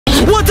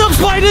What's up,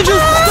 Spy Ninjas?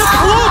 The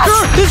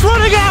cloaker is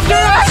running after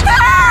us!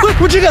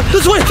 Regina,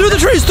 this way, through the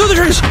trees, I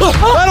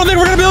don't think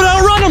we're gonna be able to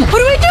outrun him. What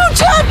do we do,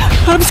 Chad?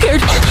 I'm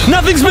scared.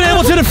 Nothing's been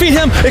able to defeat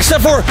him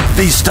except for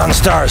these stun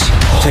stars.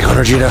 Take on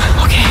Regina.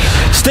 Okay.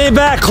 Stay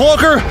back,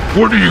 cloaker.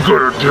 What are you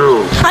gonna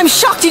do? I'm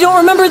shocked you don't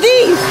remember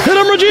these. Hit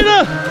him,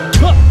 Regina.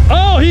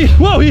 Oh, he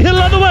hit it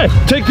out of the way.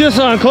 Take this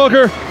on,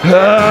 cloaker.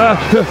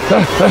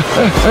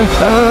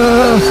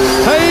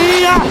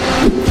 Hey-ya.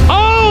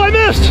 Oh, I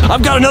missed.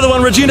 I've got another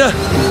one, Regina.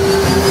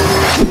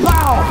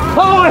 Wow.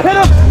 Oh, I hit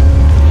him.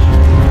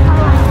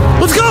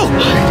 Let's go!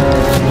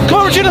 Come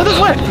on, Regina, this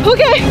way!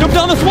 Okay. Jump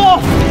down this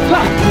wall!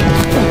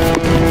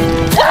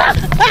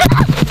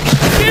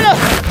 Regina!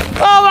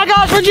 Oh my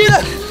gosh,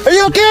 Regina! Are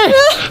you okay?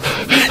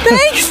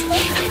 Thanks.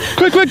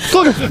 Quick,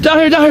 look, down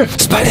here.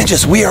 Spy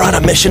Ninjas, we are on a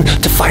mission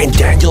to find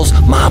Daniel's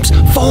mom's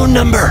phone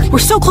number. We're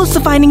so close to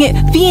finding it.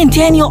 V and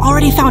Daniel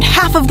already found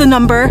half of the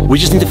number. We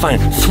just need to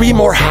find 3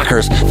 more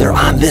hackers that are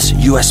on this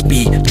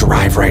USB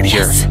drive right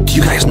here. Yes. Do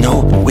you guys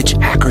know which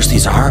hackers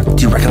these are?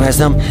 Do you recognize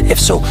them? If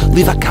so,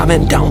 leave a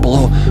comment down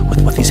below with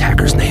what these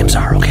hackers' names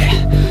are,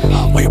 okay?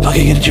 Well, you're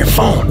plugging it into your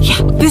phone.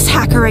 Yeah, this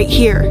hacker right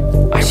here.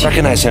 I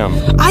recognize him.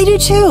 I do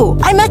too.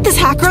 I met this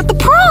hacker at the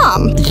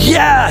prom.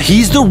 Yeah,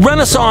 he's the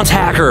Renaissance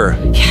hacker.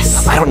 Yes.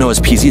 I don't know his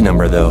PZ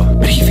number though,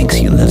 but he thinks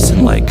he lives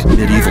in like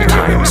medieval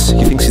times.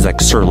 He thinks he's like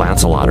Sir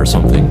Lancelot or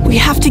something. We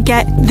have to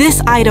get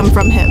this item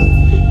from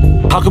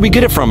him. How can we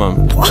get it from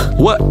him?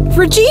 What?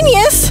 For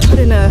genius. Put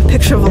in a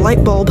picture of a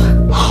light bulb.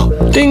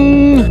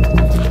 Ding!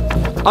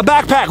 A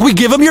backpack! We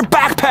give him your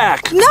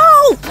backpack!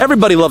 No!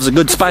 Everybody loves a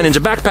good Spy Ninja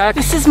backpack.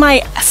 This is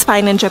my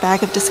Spy Ninja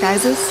bag of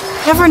disguises.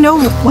 Never know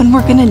when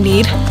we're gonna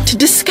need to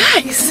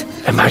disguise.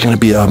 Am I gonna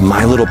be a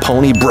My Little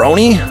Pony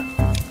brony?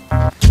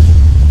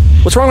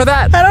 What's wrong with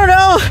that? I don't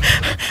know.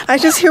 I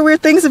just hear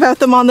weird things about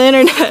them on the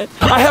internet.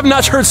 I have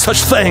not heard such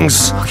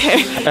things.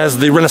 Okay. As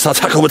the Renaissance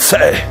hacker would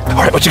say. All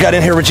right, what you got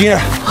in here, Regina?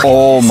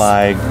 Oh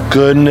my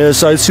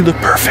goodness, I see the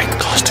perfect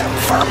costume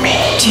for me.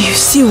 Do you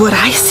see what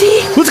I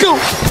see? Let's go.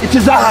 It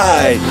is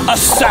I,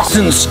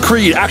 Assassin's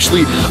Creed.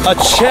 Actually, a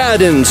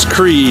Chadden's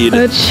Creed.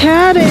 A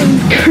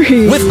Chadden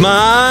Creed. With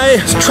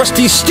my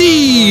trusty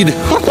steed.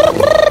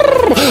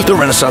 The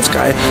Renaissance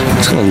guy.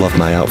 He's gonna love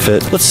my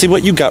outfit. Let's see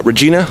what you got,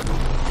 Regina.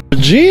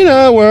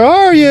 Regina, where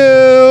are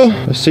you?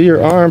 I see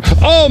your arm.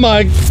 Oh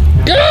my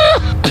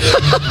God!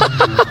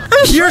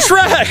 You're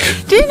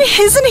Shrek!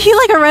 Isn't he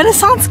like a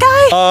Renaissance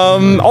guy?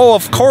 Oh,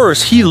 of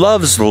course. He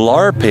loves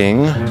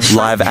LARPing,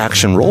 live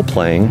action role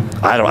playing.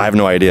 I have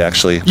no idea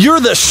actually.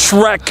 You're the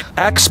Shrek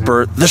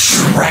expert, the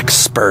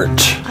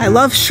Shrekspert. I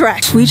love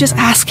Shrek. We just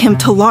ask him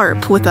to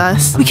LARP with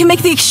us. We can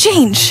make the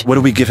exchange. What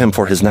do we give him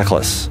for his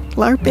necklace?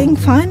 LARPing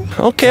fun?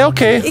 Okay.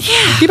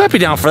 Yeah. He might be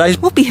down for that.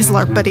 We'll be his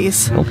LARP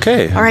buddies.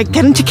 Okay. All right,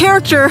 get into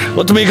character.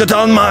 Let me get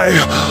on my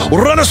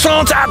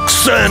Renaissance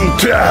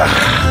accent.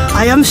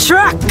 I am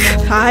Shrek.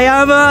 I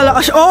am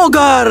a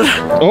ogre.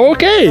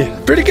 Okay,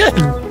 pretty good.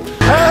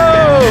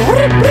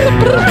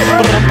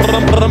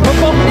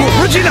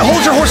 Regina,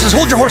 hold your horses,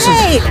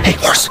 Hey,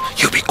 horse,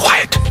 you be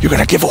quiet. You're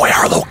gonna give away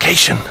our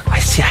location. I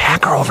see a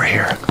hacker over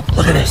here.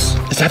 Look at this.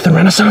 Is that the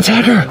Renaissance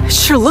hacker? It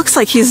sure looks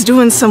like he's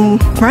doing some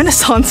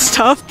Renaissance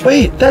stuff.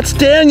 Wait, that's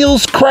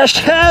Daniel's crushed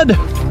head.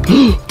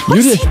 What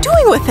is he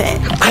doing with it?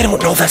 I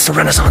don't know if that's the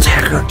Renaissance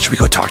hacker. Should we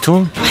go talk to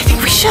him? I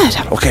think we should.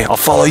 Okay, I'll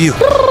follow you.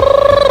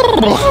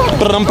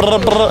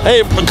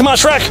 Hey, come on,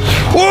 Shrek.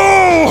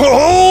 Whoa,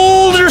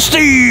 hold your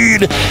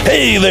steed.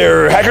 Hey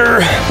there,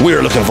 hacker.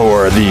 We're looking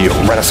for the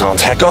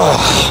Renaissance hacker.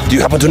 Do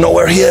you happen to know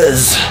where he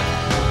is?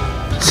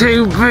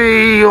 To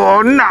be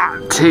or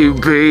not to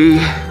be?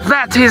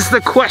 That is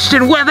the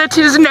question, whether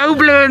 'tis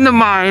nobler in the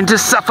mind to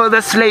suffer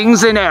the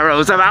slings and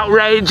arrows of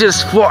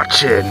outrageous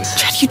fortunes.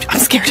 Chad, I'm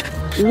scared.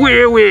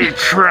 Weary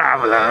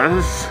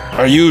travelers.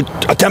 Are you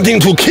attempting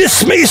to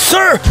kiss me,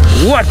 sir?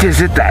 What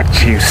is it that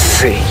you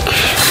seek?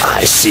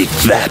 I seek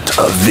that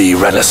of the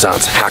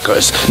Renaissance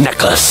hacker's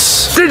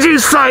necklace. Did you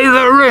say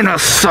the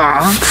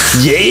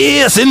Renaissance?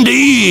 Yes,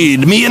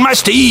 indeed. Me and my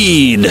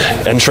steed.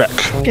 And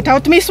Shrek. Get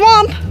out to me,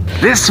 swamp.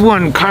 This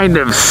one kind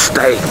of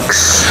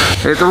stinks.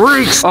 It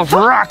reeks of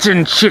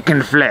rotten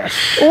chicken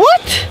flesh.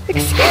 What?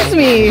 Excuse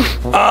me.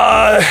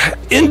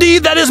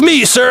 Indeed, that is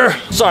me, sir.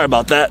 Sorry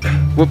about that.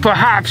 Well,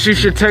 perhaps you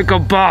should take a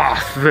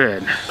bath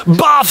then.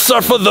 Baths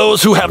are for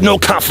those who have no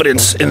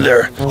confidence in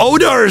their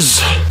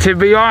odors. To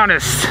be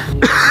honest,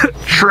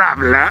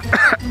 traveler,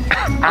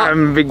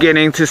 I'm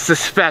beginning to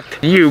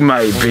suspect you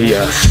may be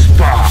a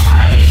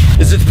spy.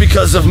 Is it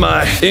because of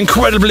my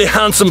incredibly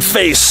handsome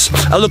face?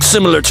 I look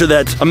similar to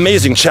that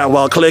amazing Chad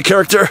Wild Clay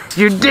character.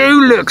 You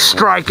do look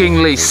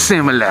strikingly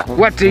similar.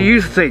 What do you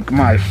think,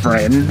 my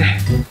friend?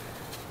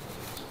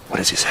 What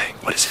is he saying?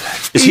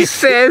 He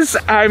says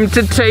I'm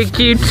to take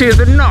you to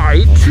the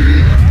night.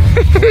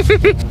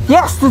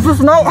 Yes, does this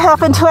knight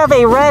happen to have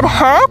a red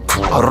hat?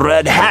 A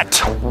red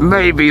hat?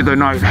 Maybe the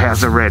knight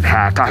has a red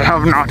hat. I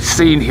have not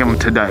seen him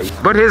today.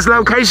 But his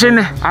location,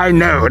 I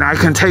know, and I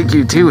can take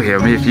you to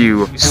him if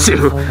you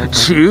so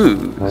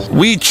choose.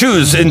 We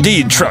choose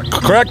indeed, Truck,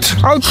 correct?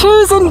 I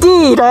choose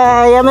indeed.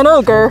 I am an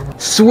ogre.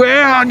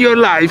 Swear on your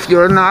life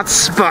you're not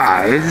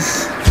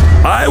spies.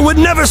 I would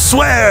never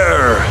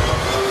swear.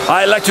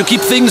 I like to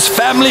keep things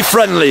family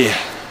friendly.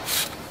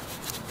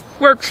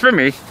 Works for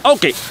me.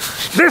 Okay.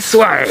 This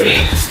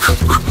way.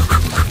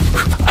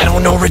 I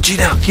don't know,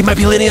 Regina. He might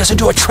be leading us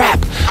into a trap.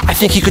 I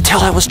think he could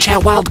tell I was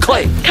Chad Wild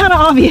Clay. Kind of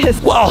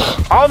obvious. Well,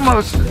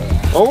 Almost.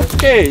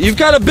 okay. You've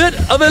got a bit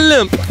of a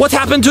limp. What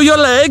happened to your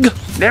leg?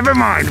 Never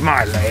mind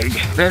my leg.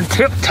 In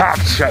tip-top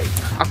shape.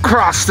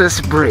 Across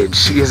this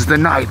bridge is the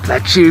knight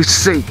that you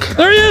seek.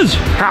 There he is.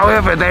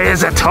 However, there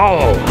is a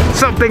toll.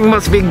 Something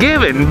must be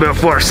given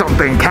before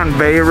something can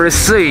be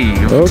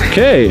received.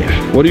 Okay.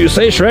 What do you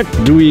say,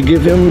 Shrek? Do we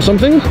give him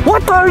something?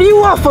 What are you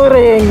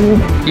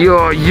offering?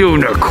 Your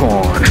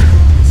unicorn.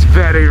 It's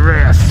very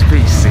rare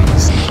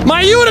species.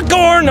 My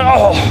unicorn!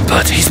 Oh,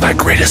 but he's my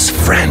greatest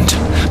friend.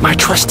 My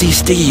trusty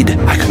steed.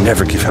 I could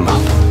never give him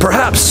up.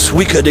 Perhaps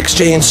we could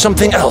exchange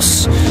something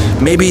else.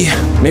 Maybe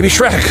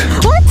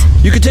Shrek. What?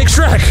 You could take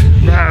Shrek.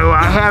 No,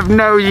 I have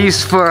no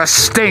use for a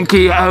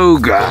stinky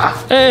ogre.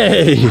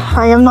 Hey!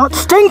 I am not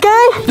stinky.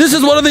 This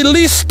is one of the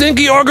least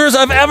stinky ogres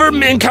I've ever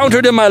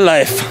encountered in my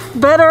life.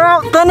 Better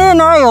out than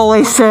in, I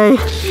always say.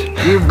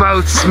 You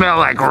both smell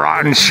like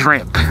rotten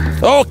shrimp.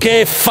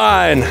 Okay,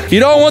 fine. If you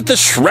don't want the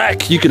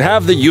Shrek, you can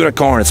have the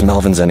unicorn. It's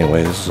Melvin's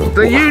anyways. So.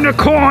 The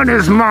unicorn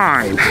is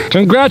mine.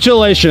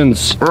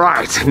 Congratulations!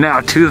 Right, now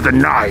to the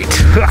knight.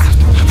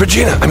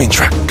 Regina,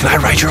 Shrek, can I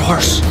ride your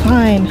horse?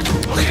 Fine.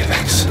 Okay,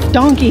 thanks.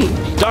 Donkey.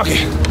 Donkey.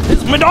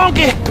 It's my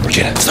donkey.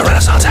 Regina, it's the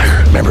Renaissance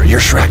hacker. Remember, you're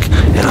Shrek,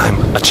 and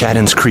I'm a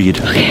Chadden's Creed.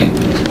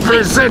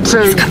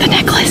 Presenting, Got the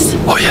necklace.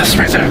 Oh, yes,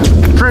 right there.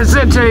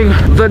 presenting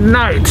the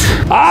knight.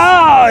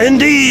 Ah,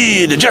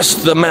 indeed.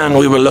 Just the man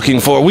we were looking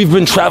for. We've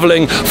been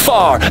traveling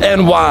far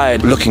and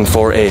wide, looking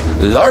for a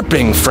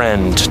LARPing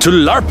friend to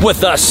LARP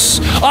with us.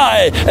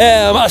 I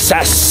am a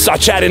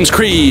Chadden's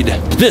Creed.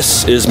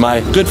 This is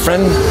my good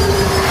friend,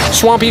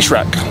 Swampy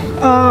Shrek.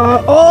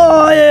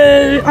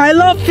 I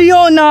love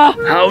Fiona.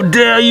 How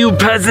dare you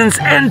peasants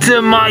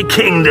enter my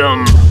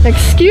kingdom?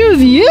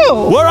 Excuse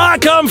you. Where I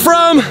come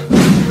from,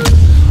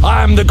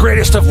 I'm the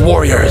greatest of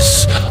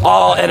warriors.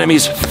 All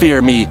enemies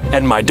fear me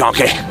and my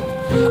donkey.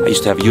 I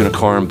used to have a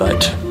unicorn,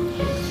 but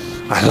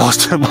I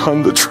lost him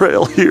on the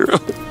trail here.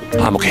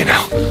 I'm okay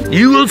now.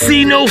 You will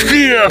see no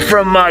fear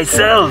from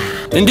myself.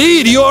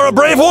 Indeed, you are a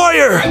brave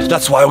warrior.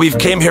 That's why we've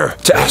came here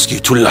to ask you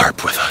to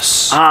LARP with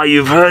us. Ah,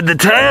 you've heard the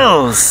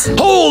tales.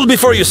 Hold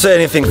before you say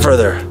anything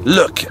further.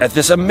 Look at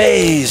this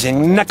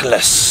amazing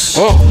necklace.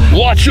 Oh,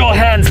 watch your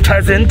hands,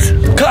 peasant.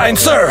 Kind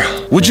sir,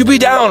 would you be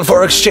down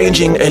for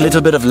exchanging a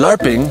little bit of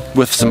LARPing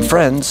with some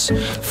friends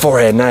for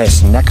a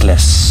nice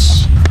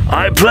necklace?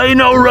 I play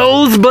no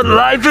roles but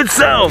life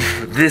itself.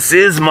 This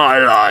is my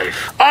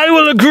life. I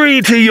will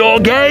agree to your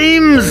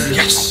games.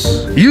 Yes.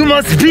 You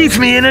must beat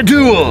me in a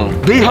duel.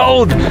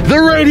 Behold the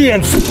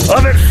radiance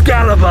of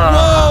Excalibur.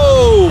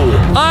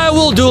 Whoa! I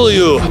will duel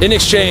you in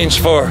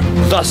exchange for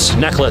thus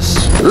necklace.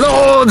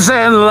 Lords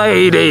and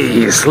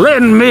ladies,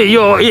 lend me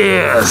your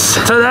ears.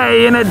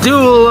 Today in a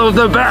duel of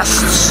the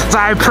bests,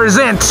 I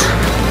present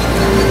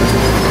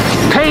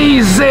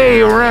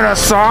PIGGY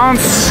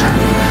Renaissance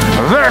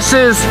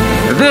versus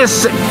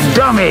this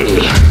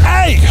dummy.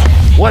 Hey!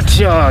 What's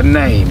your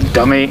name,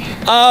 dummy?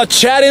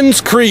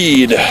 Chadden's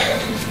Creed.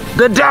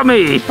 The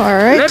dummy. All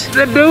right. Let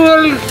the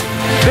duel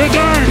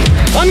begin.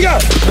 On go!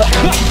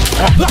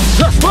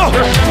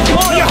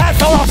 Oh, your hat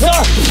fell off,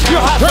 sir!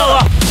 Your hat fell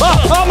off!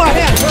 Oh, my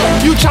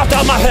hand! You chopped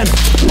out my hand!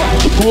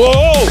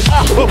 Whoa!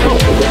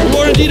 You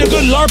are indeed a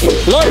good LARper!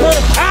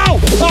 Ow!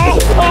 Oh!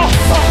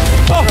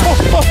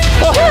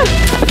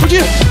 Would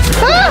you?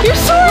 You're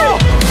sore.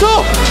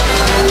 No!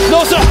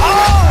 No, sir!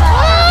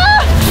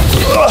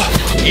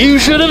 You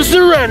should have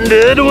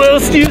surrendered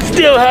whilst you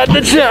still had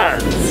the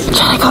chance.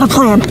 I got a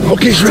plan.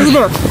 Okay, Shrek.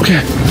 there.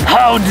 Okay.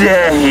 How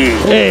dare he?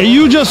 Hey,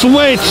 you just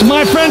wait,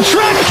 my friend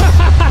Shrek!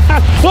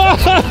 Oh,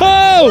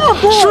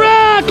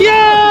 Shrek,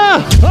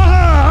 yeah!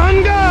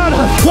 On God!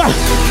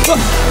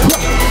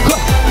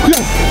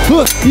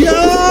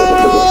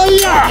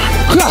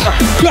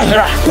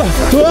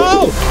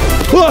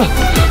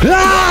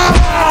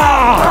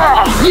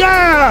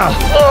 Yeah!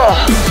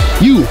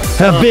 You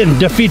have been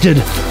defeated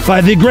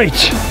by the great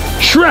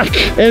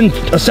Shrek and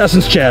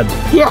Assassin's Chad.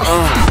 Yes.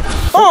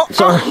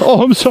 Sorry.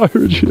 Oh, I'm sorry,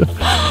 Regina.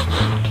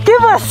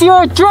 Give us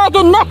your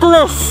dragon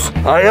necklace.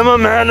 I am a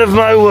man of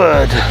my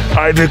word.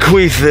 I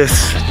bequeath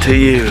this to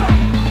you.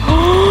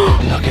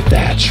 Look at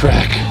that,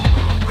 Shrek.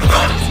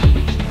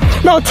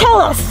 Now tell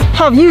us,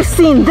 have you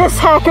seen this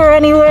hacker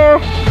anywhere?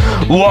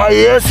 Why,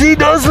 yes, he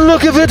does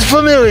look a bit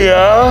familiar.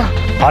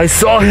 I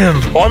saw him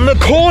on the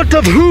Court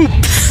of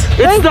Hoops.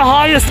 It's the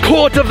highest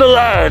court of the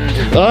land.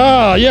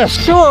 Ah, yes.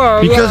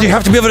 Sure. Because you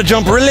have to be able to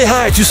jump really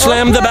high to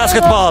slam the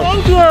basketball.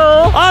 Thank you.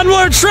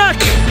 Onward, Shrek!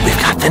 We've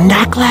got the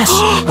necklace.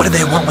 What do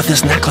they want with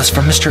this necklace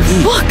from Mr.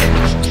 E? Look!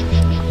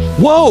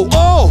 Whoa!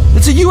 Oh!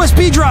 It's a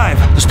USB drive!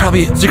 There's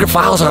probably secret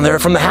files on there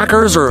from the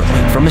hackers or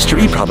from Mr.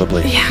 E,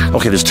 probably. Yeah.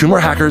 Okay, there's 2 more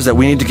hackers that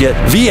we need to get.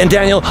 V and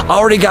Daniel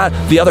already got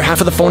the other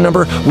half of the phone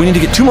number. We need to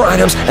get 2 more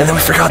items, and then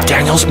we figure out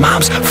Daniel's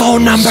mom's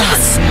phone number.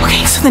 Yes!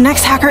 Okay, so the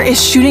next hacker is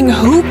shooting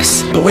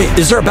hoops. But wait,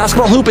 is there a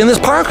basketball hoop in this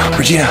park?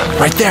 Regina,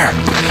 right there.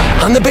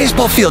 On the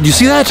baseball field, you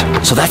see that?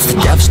 So that's the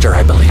Devster,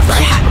 I believe, right?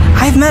 Yeah,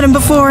 I've met him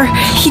before.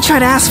 He tried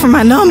to ask for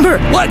my number.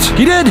 What?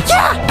 He did?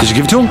 Yeah. Did you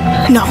give it to him?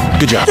 No.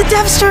 Good job. The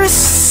Devster is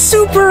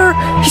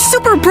he's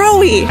super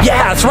bro-y.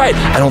 Yeah, that's right.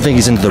 I don't think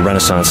he's into the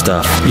Renaissance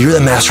stuff. You're the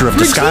master of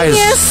disguise.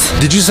 Reginius.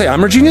 Did you say I'm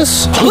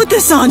Reginius? Put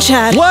this on,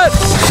 Chad. What?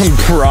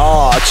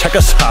 Bro, check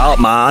us out,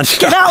 man.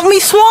 Get out of me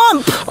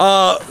swamp.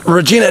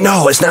 Regina,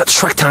 no, it's not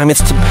Shrek time.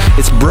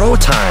 It's bro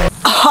time.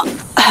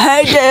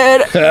 Hey,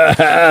 dude.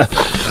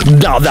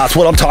 Now that's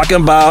what I'm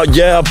talking about.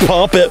 Yeah,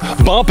 bump it,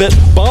 bump it,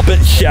 bump it.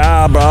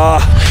 Yeah, bro.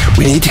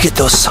 We need to get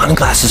those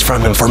sunglasses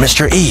from him for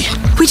Mr. E.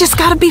 We just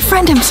gotta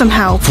befriend him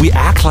somehow. If we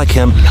act like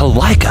him, he'll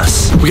like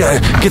us. We gotta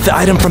get the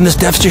item from this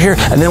Devster here,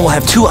 and then we'll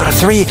have 2 out of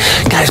 3.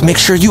 Guys, make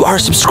sure you are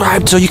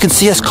subscribed so you can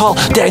see us call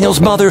Daniel's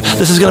mother.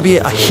 This is gonna be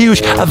a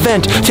huge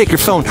event. Take your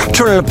phone,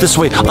 turn it up this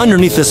way.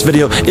 Underneath this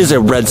video is a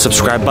red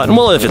subscribe button.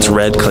 Well, if it's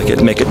red, click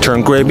it, make it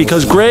turn gray,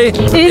 because gray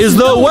is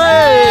the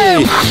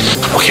way.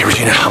 Okay,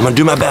 Regina, I'm gonna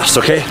do my best,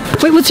 okay?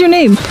 Wait, what's your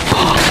name?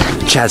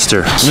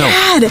 Chadster.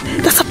 Chad,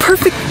 that's a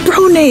perfect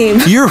bro name.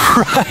 You're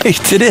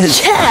right, it is.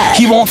 Chad.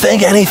 He won't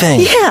think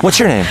anything. Yeah. What's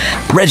your name?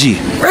 Reggie.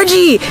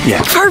 Reggie.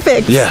 Yeah.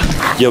 Perfect. Yeah.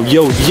 Yo.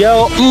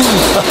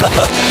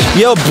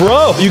 Yo,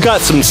 bro, you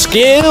got some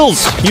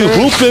skills. You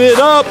hooping it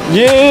up.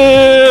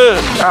 Yeah.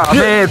 Oh,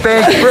 man,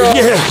 thanks, bro.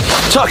 Yeah.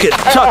 Tuck it.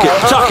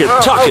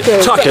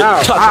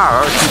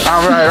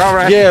 All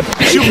right. Yeah.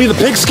 Shoot me the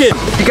pigskin.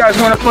 You guys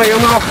want to play a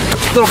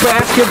little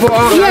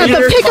basketball? Yeah,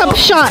 later? the pickup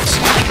shot.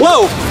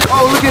 Whoa.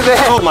 Oh, look at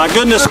that. Oh, my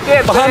goodness. Look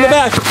at Behind the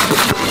that. back.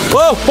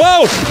 Whoa.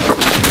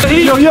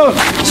 Yo.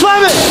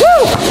 Slam it.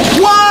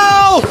 Woo.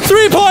 Wow.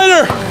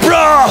 3-pointer.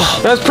 Bro.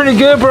 That's pretty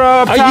good,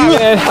 bro.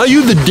 Are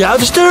you the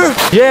Devster?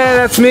 Yeah,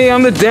 that's me.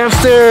 I'm the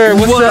Devster.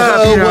 What's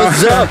up? You know?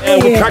 What's up?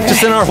 And we're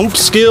practicing our hoop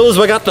skills.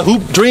 We got the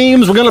hoop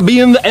dreams. We're gonna be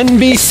in the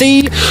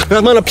NBC. And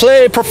I'm gonna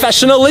play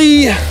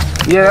professionally.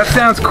 Yeah, that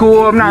sounds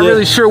cool. I'm not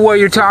really sure what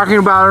you're talking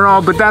about at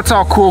all, but that's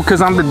all cool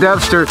because I'm the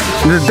Devster.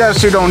 And the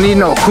Devster don't need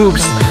no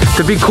hoops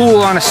to be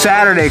cool on a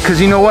Saturday, because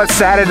you know what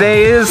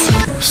Saturday is?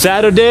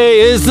 Saturday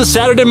is the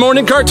Saturday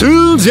morning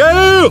cartoons.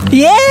 Yeah.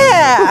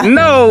 Yeah.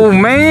 No,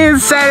 man.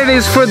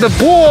 Saturday's for the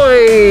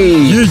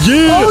boys.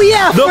 Yeah. Oh,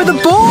 yeah, for the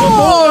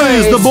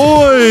boys. The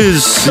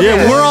boys.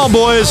 Yeah, we're all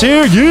boys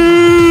here. Boys.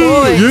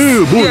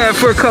 Yeah, boys. Yeah,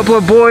 for a couple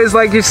of boys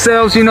like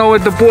yourselves, you know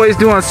what the boys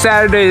do on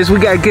Saturdays? We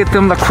gotta get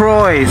them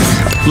LaCroix.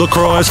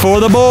 LaCroix for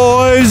the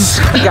boys.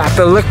 Got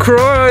the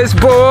LaCroix,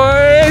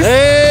 boys.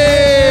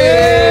 Hey.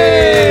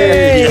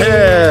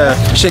 Yeah.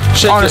 Shake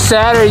On a it.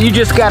 Saturday, you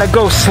just gotta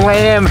go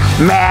slam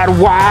mad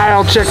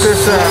wild. Check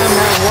this out.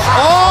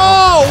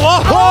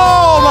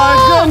 Oh my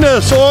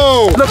goodness.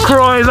 Oh.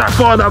 LaCroix are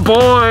for the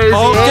boys.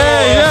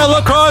 Okay, yeah,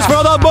 LaCroix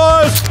for the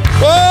boys.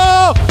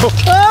 Oh.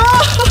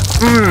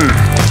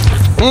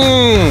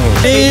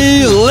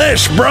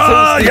 Delish,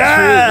 bro.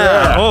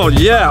 Yeah. Oh,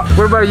 yeah.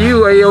 What about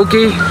you,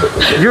 Aoki?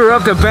 You're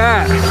up to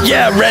bat.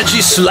 Yeah,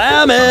 Reggie,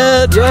 slam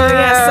it.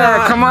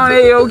 Yeah, come on,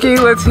 Aoki,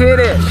 let's hit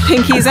it.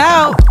 Pinky's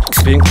out.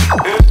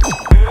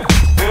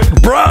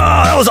 Bro,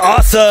 that was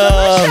awesome.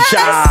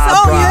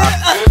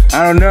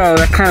 I don't know,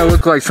 that kind of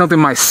looked like something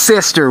my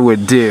sister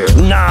would do.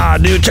 Nah,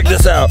 dude, check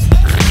this out.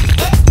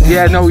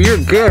 Yeah, no, you're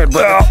good,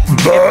 but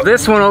it's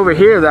this one over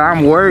here that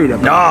I'm worried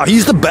about. Nah,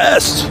 he's the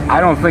best. I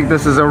don't think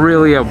this is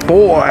really a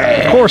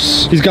boy. Of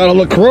course, he's got a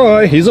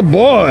LaCroix. He's a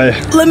boy.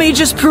 Let me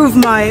just prove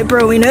my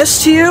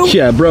broiness to you.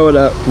 Yeah, bro it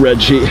up,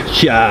 Reggie.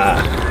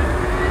 Yeah.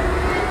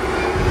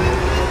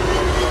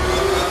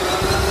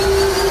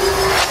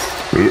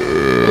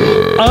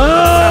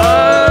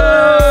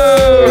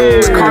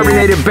 This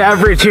carbonated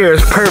beverage here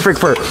is perfect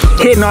for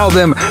hitting all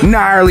them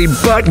gnarly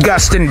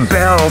butt-gusting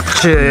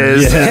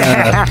belches.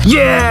 Yeah.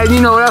 Yeah,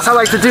 you know what else I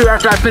like to do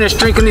after I finish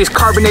drinking these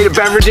carbonated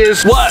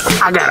beverages? What?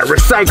 I gotta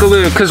recycle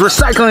it, because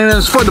recycling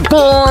is for the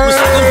boys.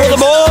 Recycling for the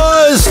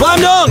boys. Slam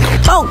dunk.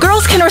 Oh,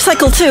 girls can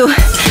recycle too.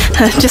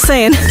 Just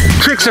saying.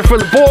 Tricks are for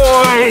the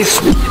boys.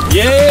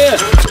 Yeah,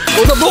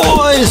 for the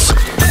boys.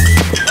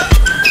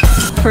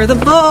 For the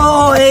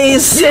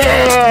boys.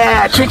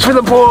 Yeah, tricks for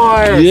the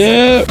boys.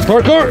 Yeah,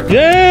 parkour.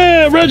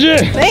 Yeah, Reggie.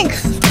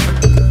 Thanks.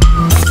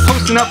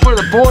 Posting up for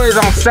the boys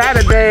on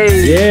Saturday.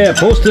 Yeah,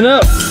 posting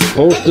up.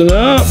 Posting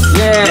up.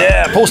 Yeah.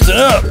 Yeah, posting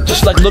up.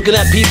 Just like looking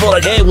at people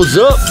like, hey, what's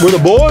up? We're the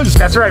boys.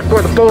 That's right,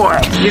 for the boy.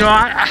 You know,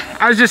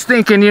 I was just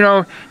thinking, you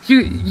know,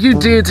 you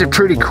dudes are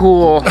pretty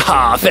cool.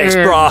 Ah, thanks,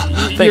 And, bro.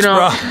 Thanks, you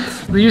know,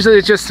 bro. Usually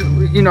it's just,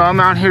 you know, I'm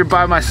out here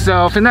by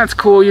myself, and that's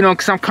cool, you know,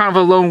 because I'm kind of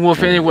a lone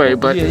wolf anyway.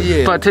 But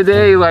but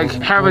today, like,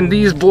 having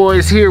these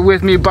boys here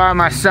with me by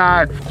my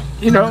side,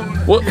 you know.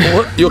 What?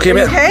 You okay,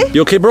 man? Okay?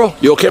 You okay, bro?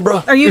 You okay,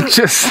 bro? Are you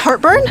just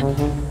heartburn?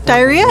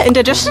 Diarrhea?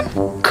 Indigestion?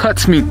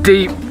 cuts me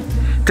deep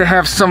to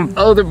have some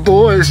other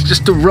boys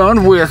just to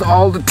run with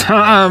all the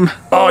time.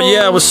 Oh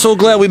yeah, I was so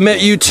glad we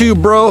met you too,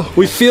 bro.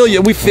 We feel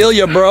you,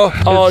 bro.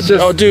 Oh,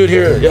 dude,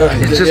 here. Yeah,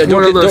 it's just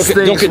one of those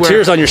things. Don't get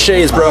tears on your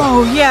shades, bro.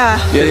 Oh yeah.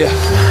 Yeah.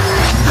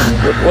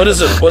 What is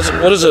it?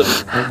 What is it?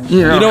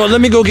 You know what? Let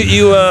me go get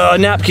you a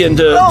napkin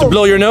to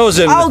blow your nose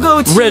in. I'll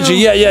go too. Reggie,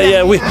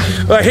 yeah.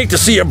 I hate to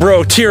see you,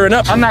 bro, tearing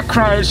up. I'm not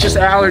crying. It's just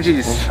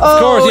allergies. Of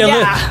course,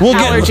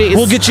 allergies.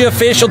 We'll get you a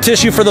facial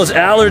tissue for those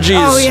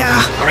allergies. Oh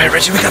yeah. All right,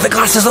 Reggie, we got the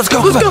glasses. Let's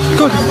go. Go.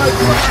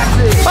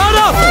 Oh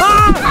no!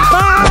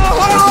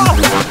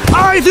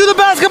 Oh, he threw the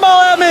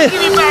basketball at me.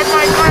 Give me back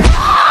my glasses.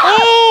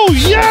 Oh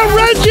yeah,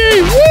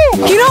 Reggie!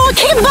 Woo! You know what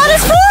Cape Bud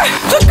is for?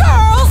 The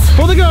girls.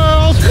 For the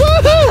girls.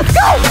 Woohoo!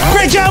 Go!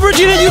 Great job,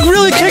 Regina. You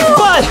really kicked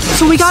butt.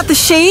 So we got the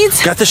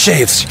shades. Got the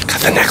shades.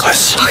 Got the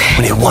necklace. Okay.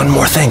 We need one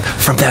more thing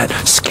from that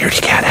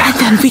scaredy cat app.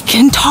 Then we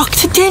can talk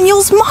to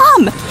Daniel's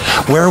mom.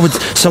 Where would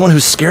someone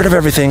who's scared of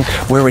everything,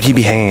 where would he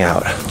be hanging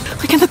out?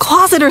 Like in the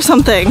closet or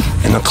something.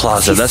 In the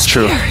closet. That's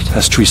true.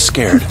 That's true. He's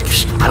scared. I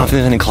don't think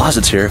there's any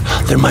closets here.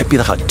 There might be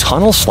like a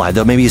tunnel slide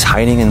though. Maybe he's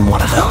hiding in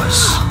one of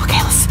those. Okay,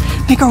 let's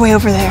make our way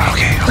over there.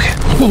 Okay.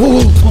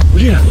 Whoa.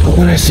 Regina,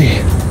 what did I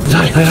see?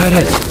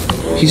 Hide.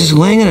 He's just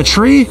laying in a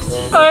tree?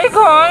 I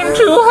climbed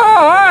too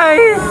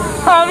high.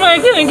 How am I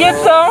gonna get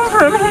down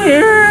from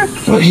here?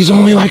 Well, he's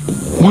only like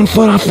 1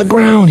 foot off the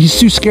ground. He's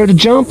too scared to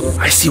jump.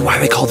 I see why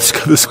they call this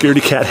guy the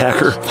scaredy cat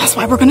hacker. That's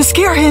why we're gonna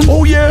scare him.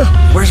 Oh yeah.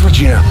 Where's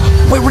Regina?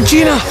 Wait,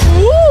 Regina.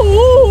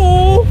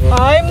 Ooh,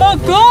 I'm a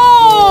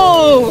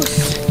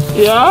ghost.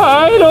 Yeah,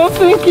 I don't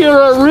think you're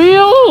a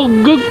real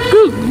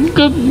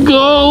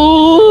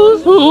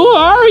ghost. Who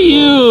are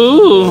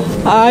you?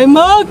 I'm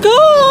a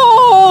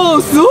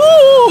ghost. Ooh.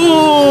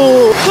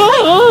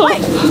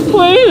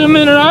 Wait a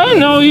minute, I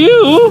know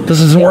you. This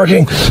isn't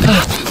working.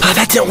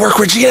 That didn't work,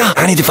 Regina.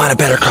 I need to find a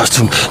better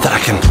costume that I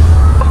can...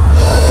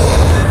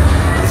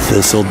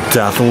 This'll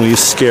definitely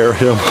scare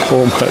him.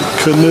 Oh my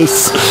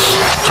goodness.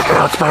 Check it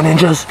out, Spy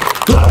Ninjas.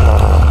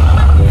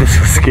 This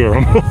will scare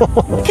him.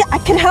 I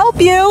can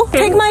help you.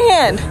 Take my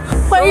hand.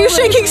 Why are you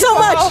shaking so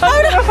much?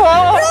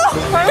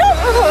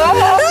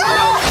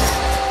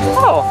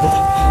 Oh,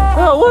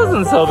 that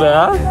wasn't so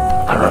bad.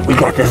 All right, we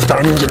got this,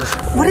 Spy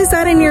Ninjas. What is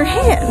that in your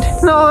hand?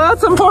 No,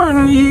 that's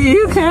important.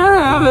 You can't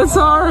have it,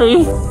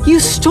 sorry. You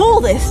stole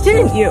this,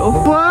 didn't you?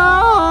 Well,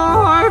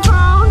 I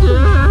found it.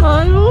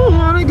 I don't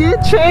want to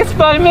get chased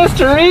by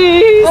Mr. E.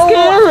 He's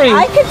scary.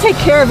 I can take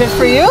care of it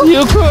for you.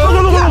 You could.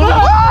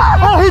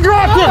 Oh, he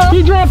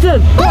dropped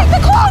it. Wait, the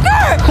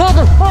clogger!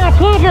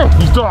 Clogger.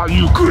 You thought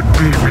you could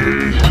beat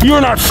me.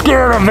 You're not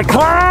scared of the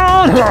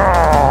clown?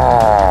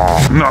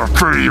 I'm not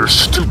afraid of your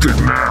stupid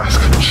mask,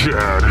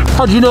 Chad.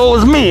 How'd you know it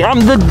was me?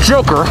 I'm the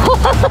Joker.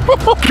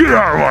 Get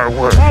out of my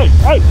way.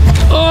 Hey!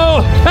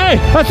 Oh, hey,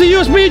 that's a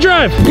USB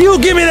drive. You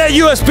give me that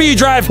USB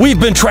drive. We've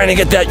been trying to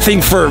get that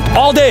thing for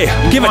all day.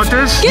 Give Want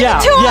this? Give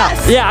it to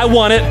us! Yeah, I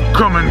want it.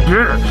 Come and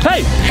get it.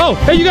 Hey,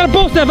 you got a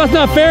bow staff. That's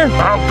not fair.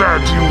 How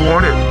bad do you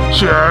want it,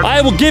 Chad?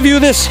 I will give you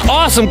this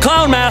awesome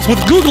clown mask with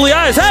googly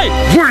eyes. Hey!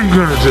 What are you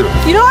gonna do?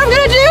 You know what I'm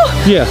gonna do?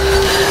 Yeah.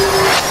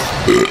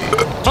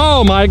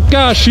 Oh my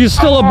gosh, she's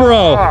still a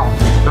bro.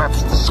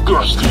 That's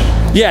disgusting.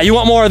 Yeah, you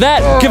want more of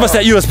that? Give us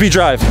that USB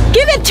drive.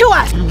 Give it to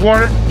us! You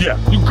want it? Yeah,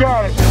 you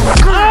got it.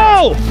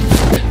 Oh!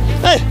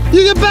 Hey,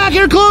 you get back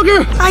here,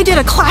 Cloaker! I did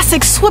a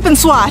classic swip and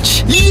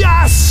swatch.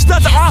 Yes!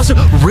 That's awesome!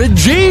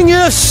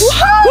 Regenius!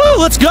 Woo,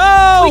 let's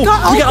go! We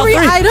got all three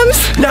items.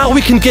 Now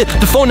we can get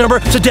the phone number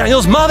to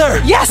Daniel's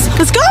mother. Yes,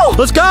 let's go!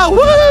 Let's go!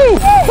 Woo!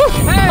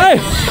 Hey!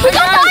 We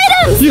got the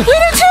items! You- We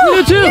do too!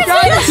 We do too!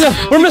 Yes.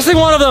 Yeah. We're missing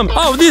one of them.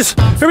 Oh, these.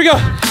 Here we go.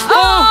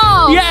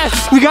 Oh!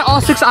 Yes! We got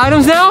all 6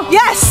 items now?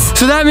 Yes!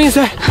 So that means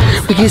that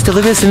we can just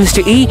deliver this to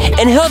Mr. E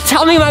and he'll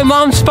tell me my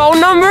mom's phone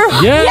number?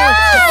 Yeah!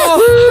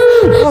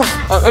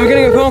 I'm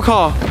getting a phone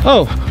call.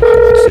 Oh.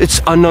 It's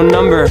unknown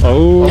number.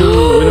 Oh, we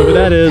know who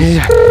that is.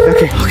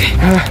 Okay.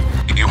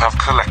 You have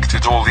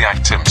collected all the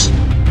items.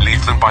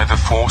 Leave them by the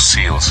 4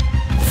 seals.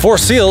 4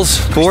 seals.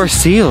 4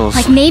 seals.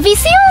 Like Navy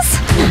SEALs?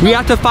 We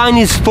have to find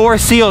these 4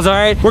 seals, all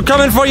right? We're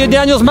coming for you,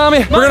 Daniel's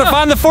mommy. We're gonna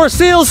find the 4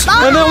 seals,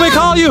 and then we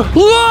call you.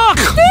 Look!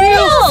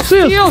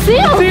 Seals!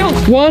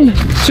 1,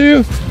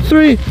 2,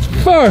 3,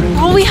 4.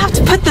 Well, we have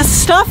to put the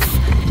stuff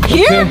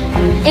here?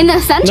 In the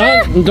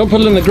center? No, don't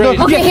put it in the grate.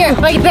 Okay, here,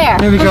 right there.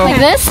 There we go. Like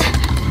this?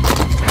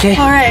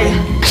 All right.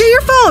 Get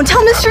your phone.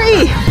 Tell Mr.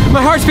 E.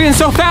 My heart's beating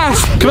so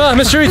fast. Come on,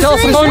 Mr. E, tell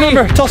us the phone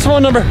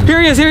number.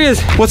 Here he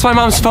is. What's my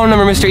mom's phone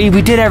number, Mr. E?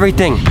 We did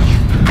everything.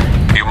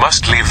 You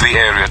must leave the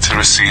area to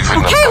receive a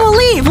number. Okay, we'll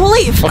leave. We'll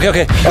leave.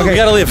 Okay. We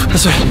gotta leave.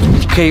 This way.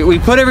 Okay, we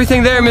put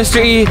everything there,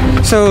 Mr. E.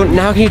 So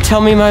now can you tell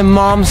me my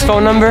mom's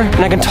phone number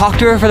and I can talk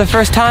to her for the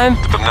first time?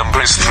 The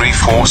number is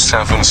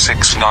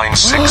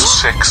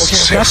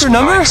 347696666. That's her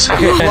number?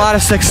 Okay, a lot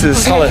of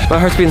sixes. Call it. My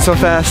heart's beating so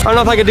fast. I don't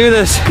know if I can do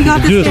this. You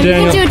got Do this, this, Daniel.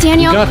 Daniel. You can do it,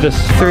 Daniel. You got this.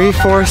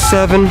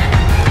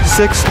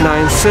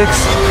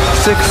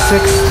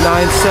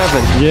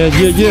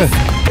 347-696-6697. Yeah.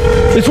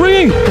 It's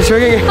ringing. It's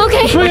ringing.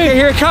 Okay. Okay,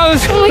 here it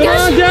comes. Oh my gosh.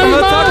 Come on, Daniel. I'm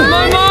gonna talk to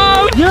my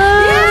mom. Yeah.